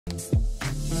What's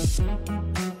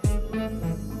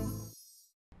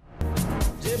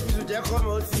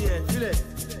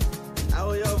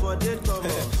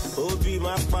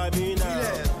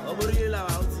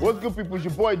good, people? It's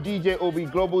your boy DJ Obi,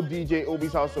 global DJ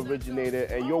Obi's House originator,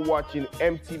 and you're watching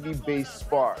MTV Base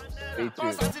Sparks. Stay tuned.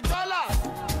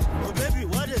 Oh baby,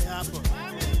 what did happen?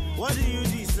 What do you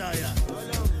desire?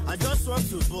 I just want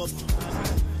to bob.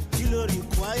 Kilo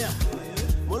require.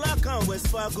 Molaka West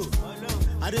Fargo.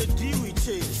 I don't deal with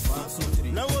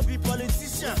change. Now we'll be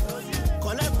politician.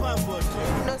 Collect power for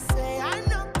you. No say I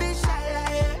know be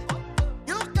shy.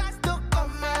 You guys don't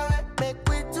come my way. Make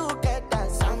we together.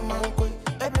 Someone could.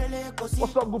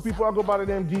 What's up, good people? I go by the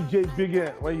name DJ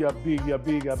BigN. When you're big, you're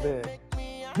big, I bet.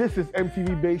 This is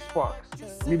MTV Base Sparks.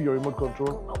 Leave your remote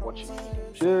control and watch it.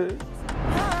 Cheers.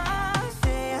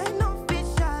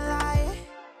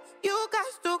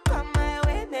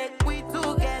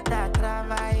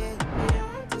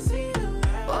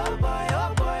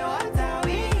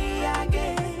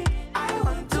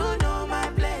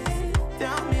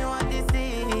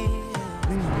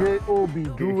 DJ Obi,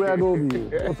 do-rag Obi.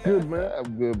 What's good, man?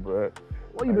 I'm good, bro.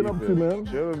 What you been up to, man?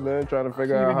 Chilling, man. Trying to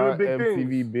figure out how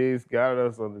MTV Base got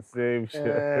us on the same shit.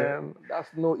 And that's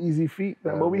no easy feat,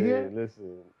 man. But we here.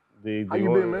 Listen, how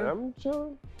you been, man? I'm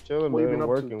chilling, what man. You been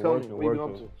working, up to? working, What you been working.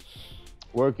 up to?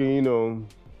 Working, you know,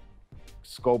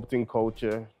 sculpting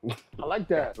culture. I like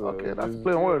that. So okay, that's a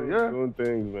play on word, yeah. Doing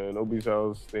things, man. Obi's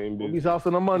house, staying busy. Obi's house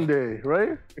on a Monday,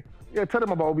 right? Yeah, tell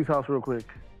them about Obi's house real quick.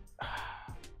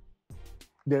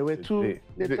 There were two.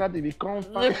 They tried to become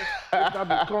 5. They tried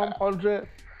to become 100.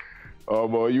 Oh,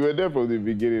 boy, you were there from the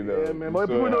beginning, though. Yeah, man. But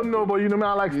people don't know, but you know, man,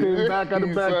 I like staying back at the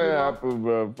back. You saw it happen,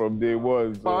 bro, from day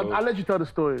one. So. I'll let you tell the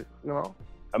story, you know?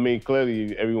 I mean,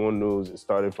 clearly, everyone knows it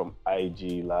started from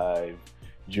IG Live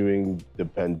during the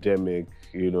pandemic,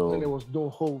 you know. When there was no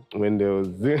hope. When there was...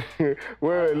 we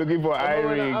were looking for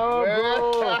Irene. Oh,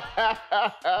 bro.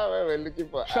 we were looking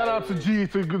for Shout out to G,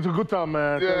 to good time,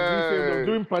 man. Yeah.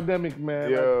 During pandemic, man.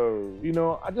 Yo. Like, you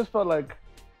know, I just felt like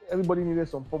everybody needed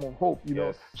some form of hope, you know.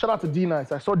 Yes. Shout out to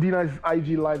D-Nice. I saw D-Nice's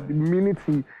IG Live the minute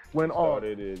he went on.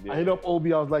 I hit up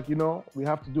Obi, I was like, you know, we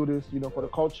have to do this, you know, for the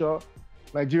culture.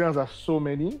 Nigerians are so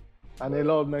many, and a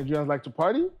lot of Nigerians like to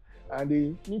party, and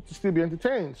they need to still be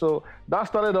entertained. So that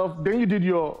started off. Then we did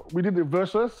the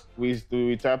verses.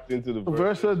 We tapped into the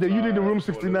verses. Then you did the Room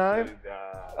 69.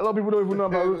 A lot of people don't even know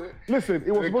about. Listen,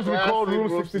 it was supposed to be called Room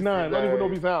 69. Not even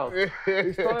Obi's house.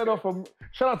 It started off from.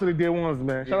 Shout out to the day ones,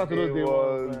 man. Shout out to those day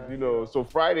ones. Man. You know, so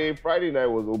Friday night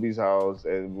was Obi's house,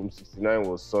 and Room 69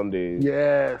 was Sunday.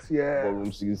 Yes, yeah. But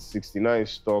Room 69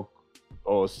 stock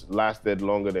or lasted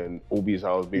longer than Obi's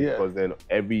house because then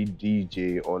every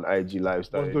DJ on IG Live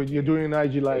started. You're doing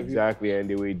IG Live. Exactly, and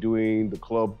they were doing the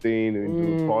club thing and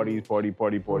doing party.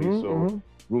 So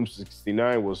Room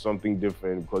 69 was something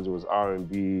different because it was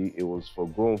R&B, it was for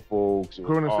grown folks, it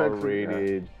was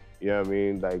R-rated, you know what I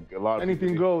mean? Like a lot of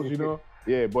anything goes, you know?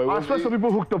 Yeah, but I swear some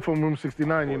people hooked up from Room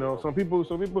 69, you know. Some people,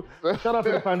 shout out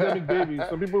to the pandemic babies.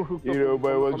 Some people hooked up. You know,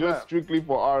 but it was just strictly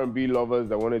for R&B lovers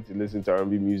that wanted to listen to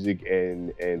R&B music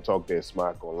and talk their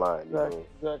smack online. Exactly.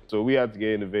 So we had to get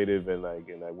innovative and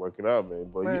work it out, man.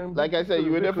 But like I said, you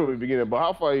were there from the beginning. But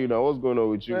how far are you now? What's going on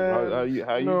with you? Man, how you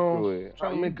doing?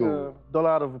 Trying to make $1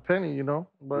 out of a penny, you know.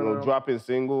 But, you know, dropping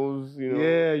singles, you know.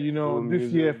 Yeah, you know,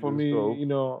 this year for me, you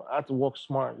know, I had to work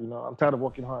smart, you know. I'm tired of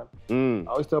working hard. I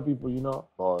always tell people, you know,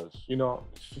 you know,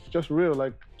 it's just real.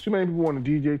 Like, too many people want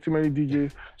to DJ, too many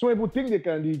DJs. Too many people think they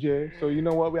can DJ. So, you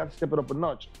know what? We have to step it up a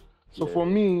notch. So for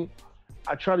me,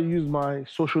 I try to use my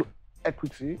social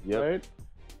equity, right?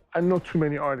 I know too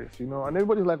many artists, you know, and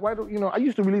everybody's like, why don't, you know, I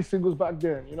used to release singles back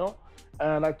then, you know,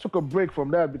 and I took a break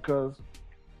from that because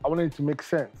I wanted it to make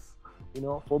sense. You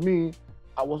know, for me,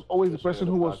 I was always the person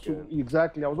who was, I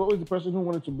was always the person who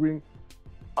wanted to bring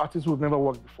artists who have never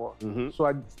worked before. So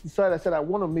I said, I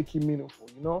want to make it meaningful,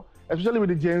 you know? Especially with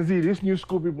the Gen Z, these new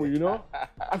school people, you know?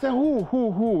 I said,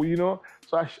 who, you know?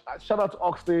 So I shout out to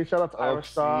Oxlade, shout out to Irish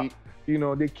Star. You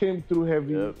know, they came through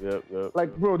heavy.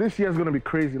 Like, bro, this year's gonna be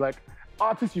crazy. Like,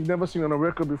 artists you've never seen on a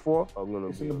record before,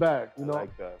 it's in the bag, you know?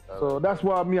 Like that. So that's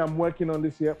why I'm working on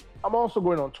this year. I'm also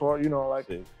going on tour, you know, like,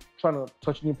 trying to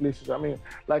touch new places. I mean,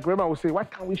 like Rema would say, why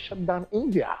can't we shut down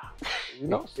India? You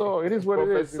know, so it is what it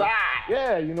is. You know?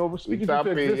 Yeah, you know, we're speaking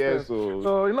to existence.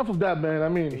 So enough of that, man. I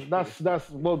mean, that's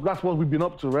what we've been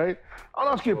up to, right? I'll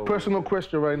ask you a personal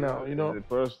question right now, you know?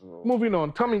 Personal. Moving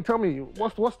on, tell me,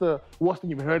 what's the worst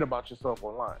thing you've heard about yourself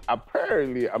online?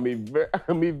 Apparently, I'm a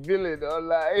villain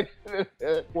online.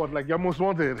 What, like you're most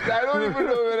wanted? I don't even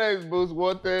know whether it's most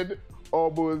wanted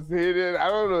almost hidden. I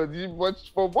don't know.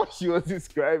 From what she was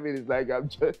describing, it's like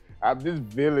I'm this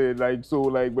villain. Like, so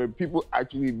like when people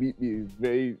actually meet me, it's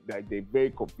very like they're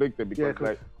very conflicted because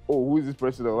like, oh, who is this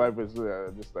person in life? And so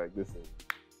I'm just like, listen,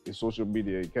 it's social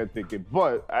media, you can't take it.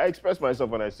 But I express myself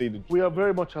when I say the truth. We are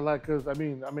very much alike, because I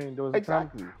mean, there was a time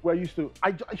where I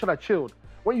should have chilled.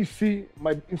 When you see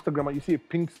my Instagram and you see a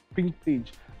pink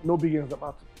page, no BigN is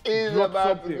about to. It's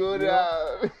about to go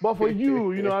down. But for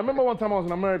you, I remember one time I was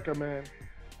in America, man.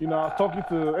 I was talking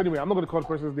to, anyway, I'm not going to call the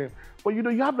person's name. But you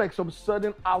have like some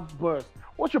sudden outburst.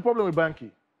 What's your problem with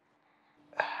Banky?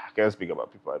 I can't speak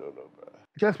about people I don't know, bro.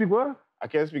 You can't speak what? I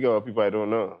can't speak about people I don't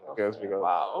know. I can't speak about.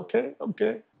 Wow,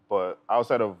 okay. But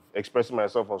outside of expressing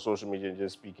myself on social media and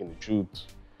just speaking the truth,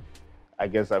 I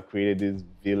guess I've created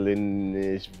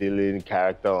this villain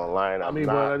character online. I'm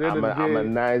a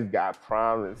nice guy, I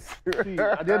promise. See,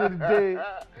 at the end of the day,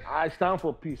 I stand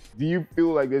for peace. Do you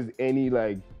feel like there's any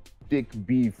like thick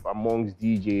beef amongst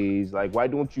DJs? Like, why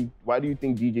do you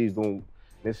think DJs don't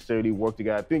necessarily work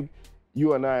together? I think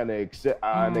you and I are an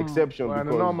exception because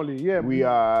an anomaly. We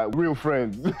are real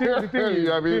friends. The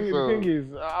thing is,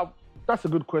 that's a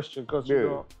good question because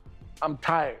I'm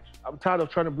tired. I'm tired of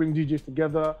trying to bring DJs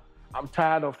together. I'm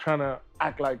tired of trying to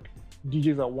act like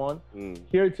DJs are one.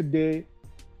 Here today,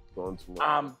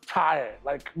 I'm tired,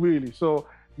 like really. So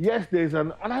yes,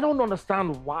 and I don't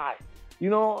understand why.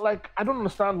 Like I don't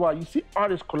understand why. You see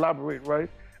artists collaborate, right?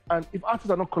 And if artists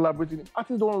are not collaborating, if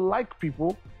artists don't like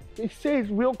people, they say it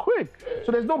real quick.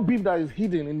 So there's no beef that is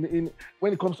hidden in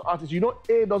when it comes to artists.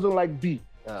 A doesn't like B.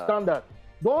 Standard.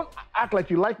 Don't act like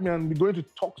you like me and be going to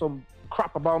talk some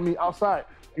crap about me outside.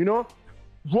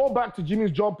 Roll back to Jimmy's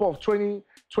jump off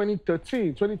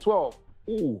 2013, 2012.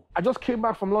 Ooh. I just came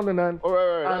back from London and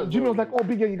Jimmy was like, oh,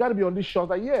 BigN, you gotta be on this show. I was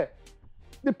like, yeah.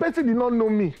 The person did not know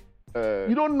me.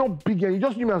 You don't know BigN, you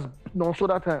just knew me as non-show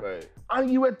that time. Right.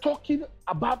 And you were talking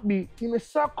about me in a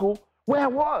circle where I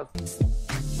was.